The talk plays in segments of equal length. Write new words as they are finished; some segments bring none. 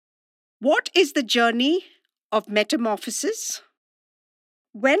What is the journey of metamorphosis?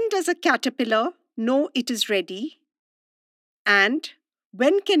 When does a caterpillar know it is ready? And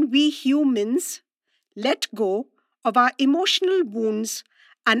when can we humans let go of our emotional wounds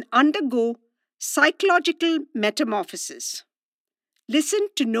and undergo psychological metamorphosis? Listen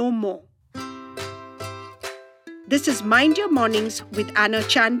to know more. This is Mind Your Mornings with Anna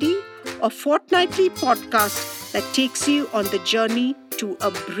Chandy, a fortnightly podcast that takes you on the journey to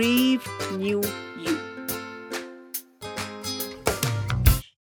a brave new you.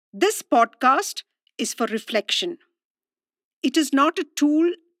 This podcast is for reflection. It is not a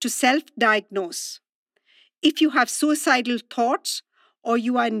tool to self-diagnose. If you have suicidal thoughts or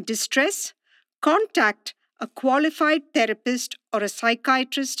you are in distress, contact a qualified therapist or a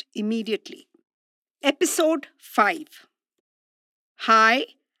psychiatrist immediately. Episode 5. Hi,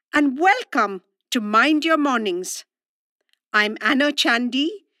 and welcome to Mind Your Mornings. I'm Anna Chandy,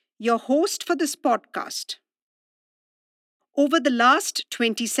 your host for this podcast. Over the last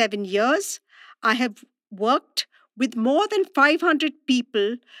 27 years, I have worked with more than 500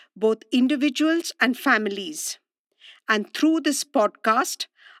 people, both individuals and families. And through this podcast,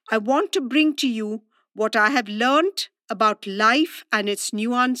 I want to bring to you what I have learned about life and its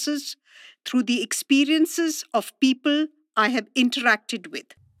nuances through the experiences of people I have interacted with.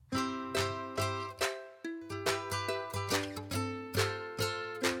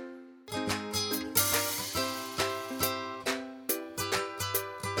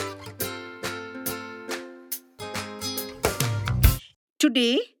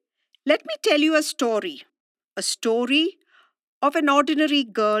 Today, let me tell you a story of an ordinary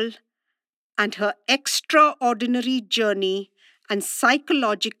girl and her extraordinary journey and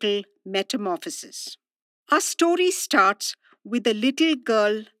psychological metamorphosis. Our story starts with a little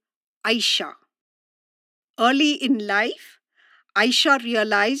girl, Aisha. Early in life, Aisha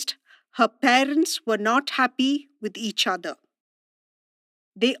realized her parents were not happy with each other.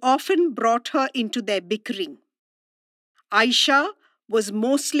 They often brought her into their bickering. Aisha was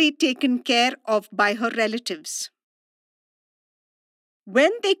mostly taken care of by her relatives.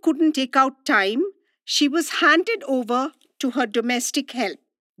 When they couldn't take out time, she was handed over to her domestic help.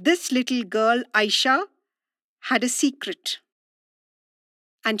 This little girl, Aisha, had a secret.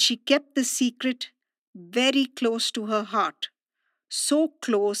 And she kept the secret very close to her heart. So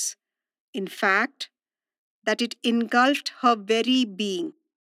close, in fact, that it engulfed her very being.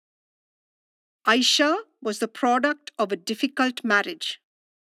 Aisha was the product of a difficult marriage.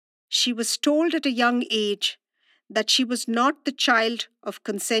 She was told at a young age that she was not the child of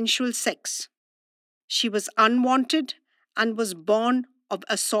consensual sex. She was unwanted and was born of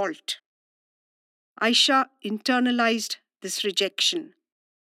assault. Aisha internalized this rejection.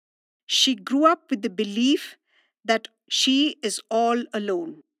 She grew up with the belief that she is all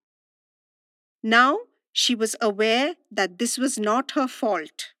alone. Now she was aware that this was not her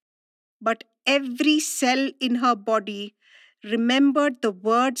fault, but every cell in her body remembered the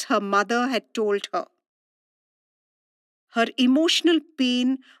words her mother had told her. Her emotional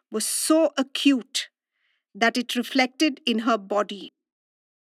pain was so acute that it reflected in her body.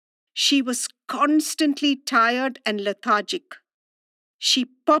 She was constantly tired and lethargic. She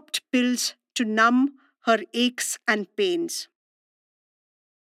popped pills to numb her aches and pains.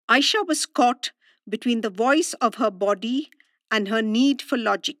 Aisha was caught between the voice of her body and her need for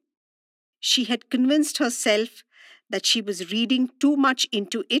logic. She had convinced herself that she was reading too much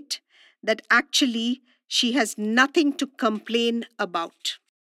into it, that actually she has nothing to complain about.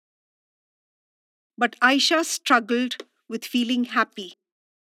 But Aisha struggled with feeling happy.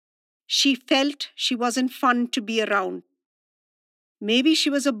 She felt she wasn't fun to be around. Maybe she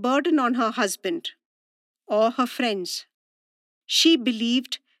was a burden on her husband or her friends. She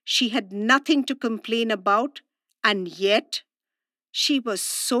believed she had nothing to complain about, and yet she was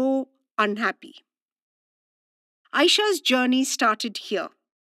so unhappy. Aisha's journey started here.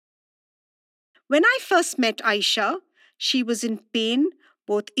 When I first met Aisha, she was in pain,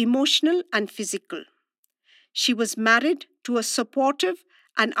 both emotional and physical. She was married to a supportive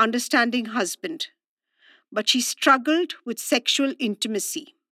and understanding husband, but she struggled with sexual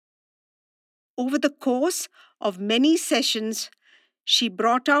intimacy. Over the course of many sessions, she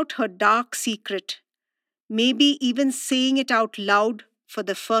brought out her dark secret, maybe even saying it out loud for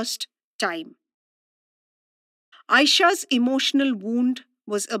the first time. Aisha's emotional wound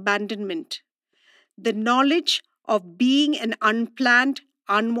was abandonment. The knowledge of being an unplanned,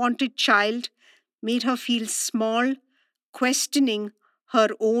 unwanted child made her feel small, questioning her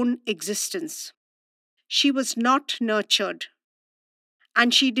own existence. She was not nurtured,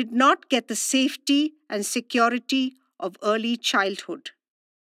 and she did not get the safety and security of early childhood.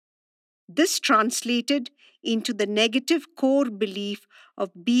 This translated into the negative core belief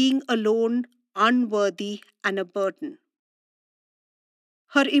of being alone, unworthy, and a burden.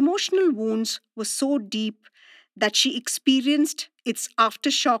 Her emotional wounds were so deep that she experienced its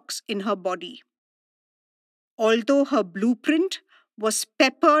aftershocks in her body. Although her blueprint was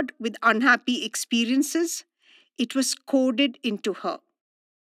peppered with unhappy experiences, it was coded into her.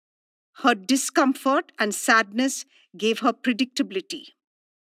 Her discomfort and sadness gave her predictability.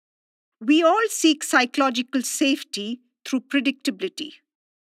 We all seek psychological safety through predictability.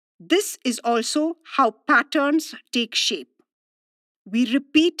 This is also how patterns take shape. We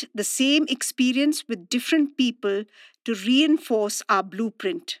repeat the same experience with different people to reinforce our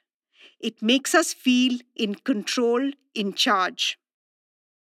blueprint. It makes us feel in control, in charge.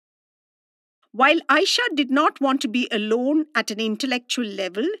 While Aisha did not want to be alone at an intellectual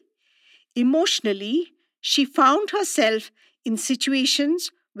level, emotionally, she found herself in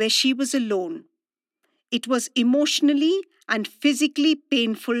situations where she was alone. It was emotionally and physically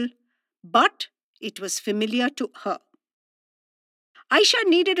painful, but it was familiar to her. Aisha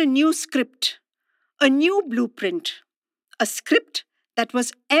needed a new script, a new blueprint, a script that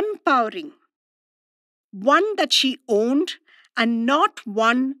was empowering, one that she owned and not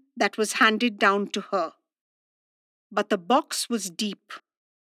one that was handed down to her. But the box was deep,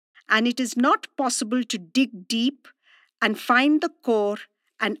 and it is not possible to dig deep and find the core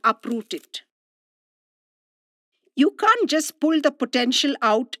and uproot it. You can't just pull the potential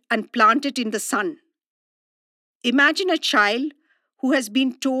out and plant it in the sun. Imagine a child who has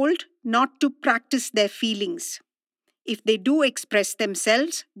been told not to practice their feelings. If they do express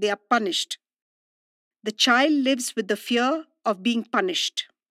themselves, they are punished. The child lives with the fear of being punished.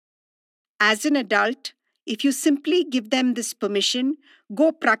 As an adult, if you simply give them this permission,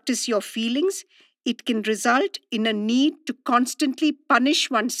 go practice your feelings, it can result in a need to constantly punish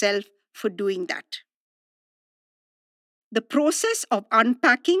oneself for doing that. The process of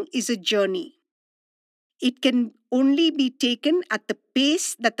unpacking is a journey. It can only be taken at the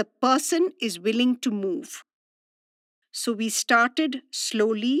pace that the person is willing to move. So we started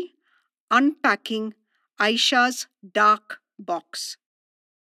slowly unpacking Aisha's dark box.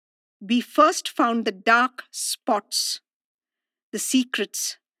 We first found the dark spots, the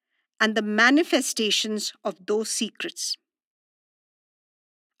secrets, and the manifestations of those secrets.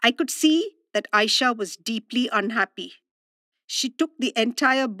 I could see that Aisha was deeply unhappy. She took the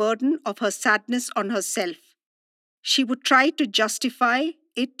entire burden of her sadness on herself. She would try to justify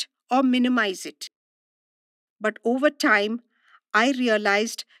it or minimize it. But over time, I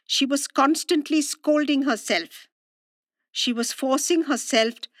realized she was constantly scolding herself. She was forcing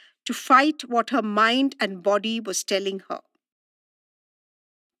herself to fight what her mind and body was telling her.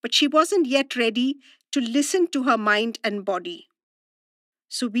 But she wasn't yet ready to listen to her mind and body.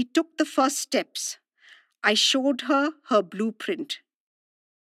 So we took the first steps. I showed her her blueprint.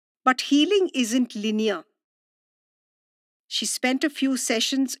 But healing isn't linear. She spent a few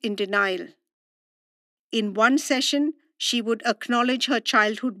sessions in denial. In one session, she would acknowledge her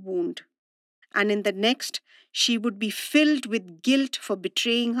childhood wound, and in the next, she would be filled with guilt for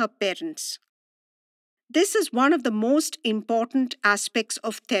betraying her parents. This is one of the most important aspects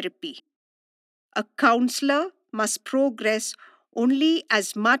of therapy. A counselor must progress only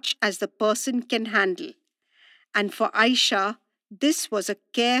as much as the person can handle. And for Aisha, this was a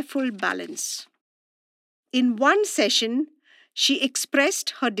careful balance. In one session, she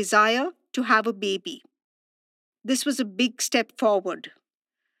expressed her desire to have a baby. This was a big step forward.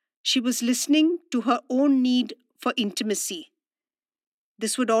 She was listening to her own need for intimacy.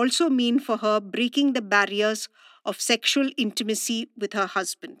 This would also mean for her breaking the barriers of sexual intimacy with her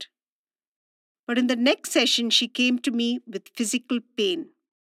husband. But in the next session, she came to me with physical pain.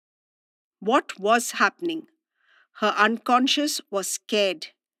 What was happening? Her unconscious was scared.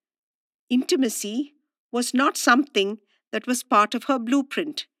 Intimacy was not something that was part of her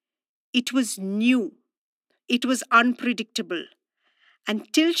blueprint. It was new. It was unpredictable.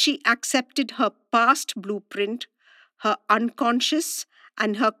 Until she accepted her past blueprint, her unconscious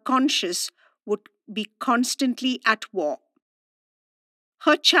and her conscious would be constantly at war.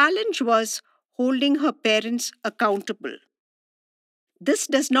 Her challenge was holding her parents accountable. This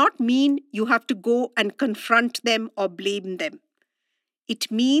does not mean you have to go and confront them or blame them.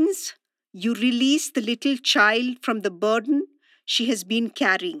 It means you release the little child from the burden she has been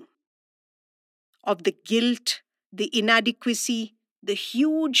carrying, of the guilt, the inadequacy, the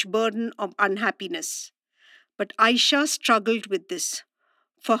huge burden of unhappiness. But Aisha struggled with this.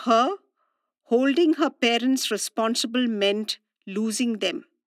 For her, holding her parents responsible meant losing them.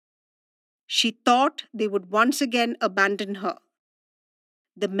 She thought they would once again abandon her.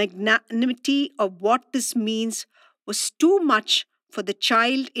 The magnanimity of what this means was too much for the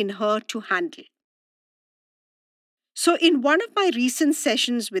child in her to handle. So, in one of my recent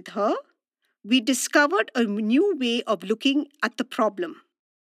sessions with her, we discovered a new way of looking at the problem.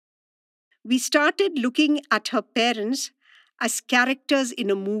 We started looking at her parents as characters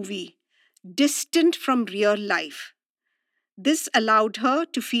in a movie, distant from real life. This allowed her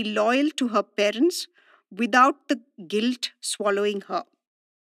to feel loyal to her parents without the guilt swallowing her.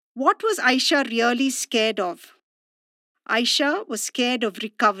 What was Aisha really scared of? Aisha was scared of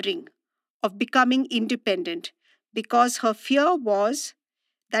recovering, of becoming independent, because her fear was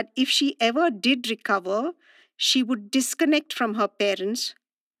that if she ever did recover, she would disconnect from her parents.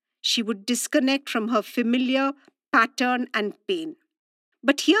 She would disconnect from her familiar pattern and pain.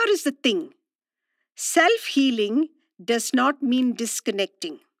 But here is the thing: self-healing does not mean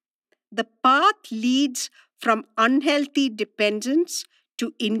disconnecting. The path leads from unhealthy dependence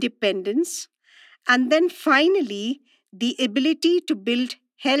to independence, and then finally, the ability to build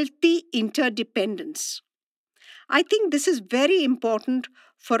healthy interdependence. I think this is very important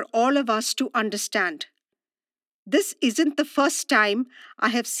for all of us to understand. This isn't the first time I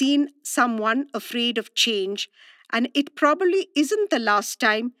have seen someone afraid of change, and it probably isn't the last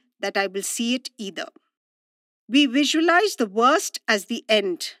time that I will see it either. We visualize the worst as the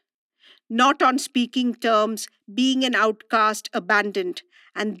end, not on speaking terms, being an outcast, abandoned,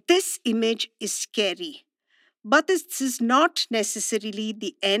 and this image is scary. But this is not necessarily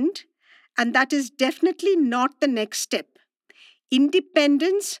the end, and that is definitely not the next step.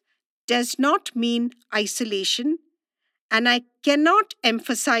 Independence does not mean isolation, and I cannot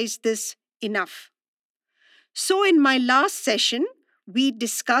emphasize this enough. So, in my last session, we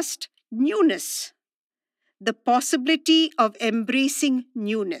discussed newness, the possibility of embracing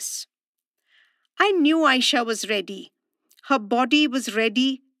newness. I knew Aisha was ready. Her body was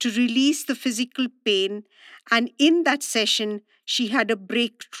ready to release the physical pain, and in that session, she had a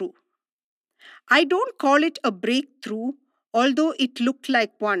breakthrough. I don't call it a breakthrough, although it looked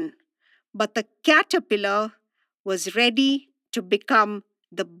like one, but the caterpillar was ready to become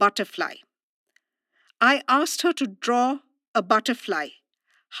the butterfly. I asked her to draw a butterfly,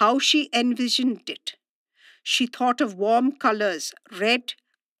 how she envisioned it. She thought of warm colors, red,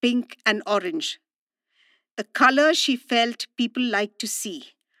 pink, and orange. The colors she felt people like to see.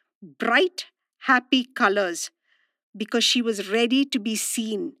 Bright, happy colors, because she was ready to be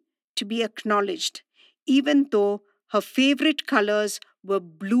seen, to be acknowledged, even though her favorite colors were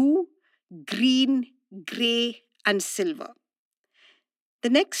blue, green, gray, and silver. The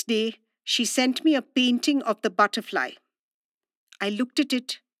next day, she sent me a painting of the butterfly. I looked at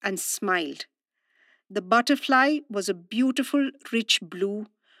it and smiled. The butterfly was a beautiful, rich blue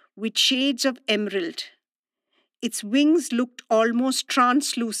with shades of emerald. Its wings looked almost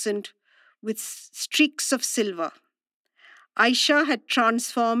translucent with streaks of silver. Aisha had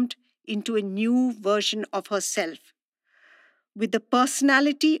transformed into a new version of herself, with the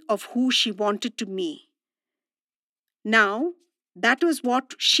personality of who she wanted to be. Now, that was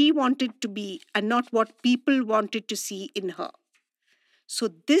what she wanted to be and not what people wanted to see in her. So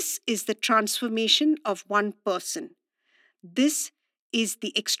this is the transformation of one person. This is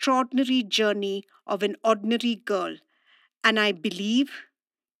the extraordinary journey of an ordinary girl. And I believe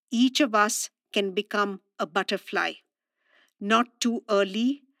each of us can become a butterfly. Not too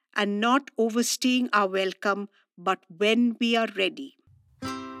early and not overstaying our welcome, but when we are ready.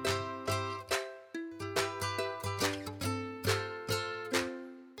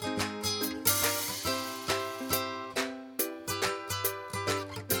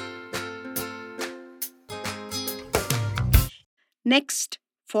 Next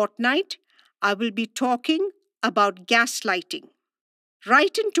fortnight, I will be talking about gaslighting.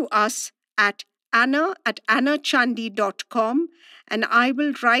 Write in to us at anna@annachandi.com, and I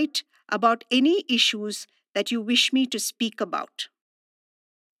will write about any issues that you wish me to speak about.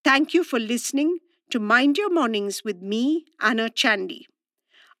 Thank you for listening to Mind Your Mornings with me, Anna Chandi.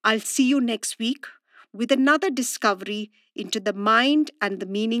 I'll see you next week with another discovery into the mind and the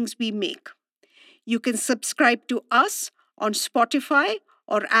meanings we make. You can subscribe to us on Spotify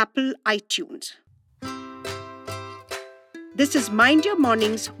or Apple iTunes. This is Mind Your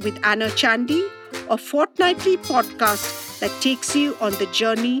Mornings with Anna Chandi, a fortnightly podcast that takes you on the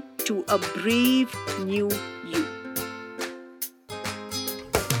journey to a brave new you.